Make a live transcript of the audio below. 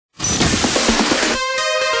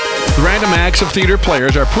random acts of theater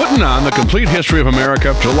players are putting on the complete history of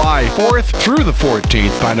America July 4th through the 14th.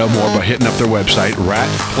 Find out more by hitting up their website,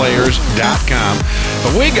 ratplayers.com.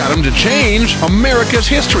 But we got them to change America's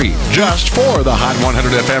history just for the Hot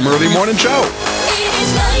 100 FM Early Morning Show. It is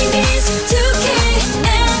 90s, 2K,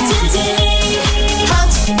 and today. Hot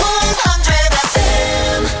 100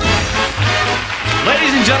 FM.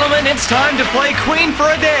 Ladies and gentlemen, it's time to play Queen for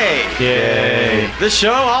a Day. Yay. The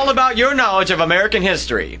show all about your knowledge of American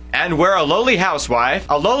history, and where a lowly housewife,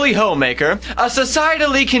 a lowly homemaker, a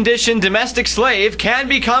societally conditioned domestic slave can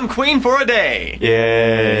become queen for a day.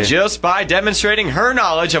 Yay. Just by demonstrating her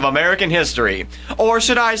knowledge of American history. Or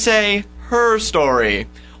should I say, her story.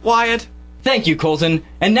 Wyatt? Thank you, Colton.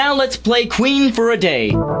 And now let's play Queen for a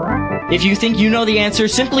Day. If you think you know the answer,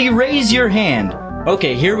 simply raise your hand.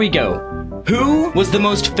 Okay, here we go. Who was the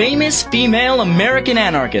most famous female American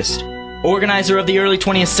anarchist? Organizer of the early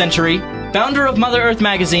 20th century, founder of Mother Earth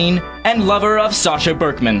magazine, and lover of Sasha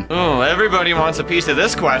Berkman. Oh, everybody wants a piece of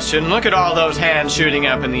this question. Look at all those hands shooting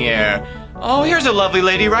up in the air. Oh, here's a lovely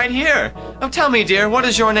lady right here. Oh, tell me, dear, what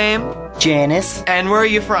is your name? Janice. And where are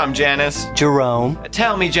you from, Janice? Jerome.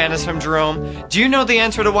 Tell me, Janice from Jerome, do you know the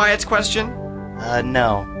answer to Wyatt's question?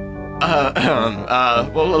 No.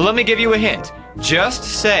 Well, let me give you a hint. Just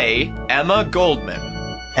say Emma Goldman.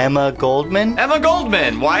 Emma Goldman? Emma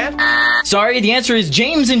Goldman, Wyatt? Sorry, the answer is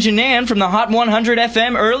James and Janaan from the Hot 100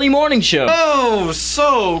 FM Early Morning Show. Oh,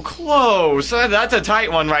 so close. That's a tight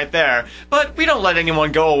one right there. But we don't let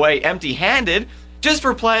anyone go away empty-handed. Just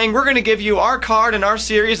for playing, we're going to give you our card in our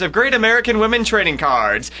series of Great American Women trading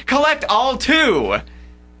cards. Collect all 2.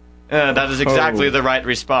 That is exactly the right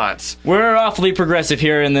response. We're awfully progressive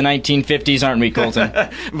here in the 1950s, aren't we, Colton?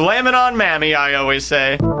 Blame it on Mammy, I always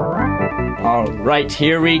say. Alright,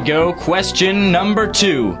 here we go. Question number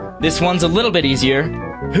 2. This one's a little bit easier.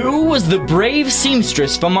 Who was the brave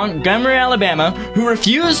seamstress from Montgomery, Alabama, who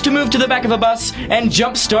refused to move to the back of a bus and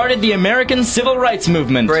jump-started the American Civil Rights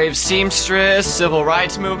Movement? Brave seamstress, Civil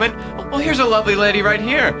Rights Movement. Well, here's a lovely lady right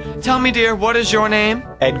here. Tell me, dear, what is your name?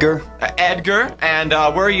 Edgar. Edgar. And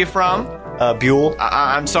where are you from? Buell.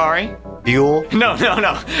 I'm sorry? Buell. No.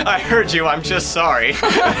 I heard you. I'm just sorry.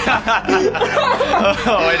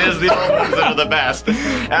 Oh, it is the old ones that are the best.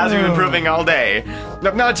 As we've been proving all day.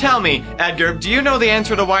 Now tell me, Edgar, do you know the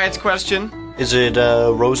answer to Wyatt's question? Is it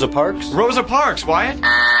Rosa Parks? Rosa Parks, Wyatt?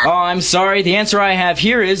 Oh, I'm sorry. The answer I have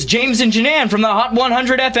here is James and Janaan from the Hot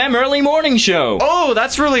 100 FM Early Morning Show. Oh,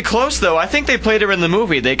 that's really close, though. I think they played her in the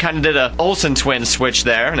movie. They kind of did a Olsen twins switch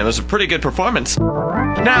there, and it was a pretty good performance.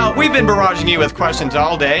 Now, we've been barraging you with questions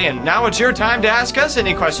all day, and now it's your time to ask us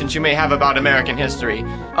any questions you may have about American history.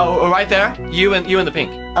 Oh, right there. You and the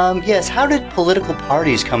pink. Yes, how did political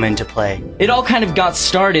parties come into play? It all kind of got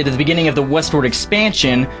started at the beginning of the westward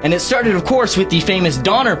expansion, and it started, of course, with the famous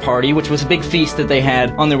Donner Party, which was a big feast that they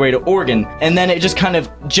had on their way to Oregon. And then it just kind of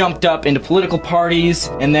jumped up into political parties,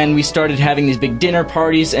 and then we started having these big dinner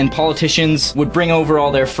parties, and politicians would bring over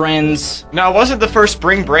all their friends. Now, wasn't the first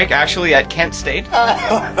spring break actually at Kent State?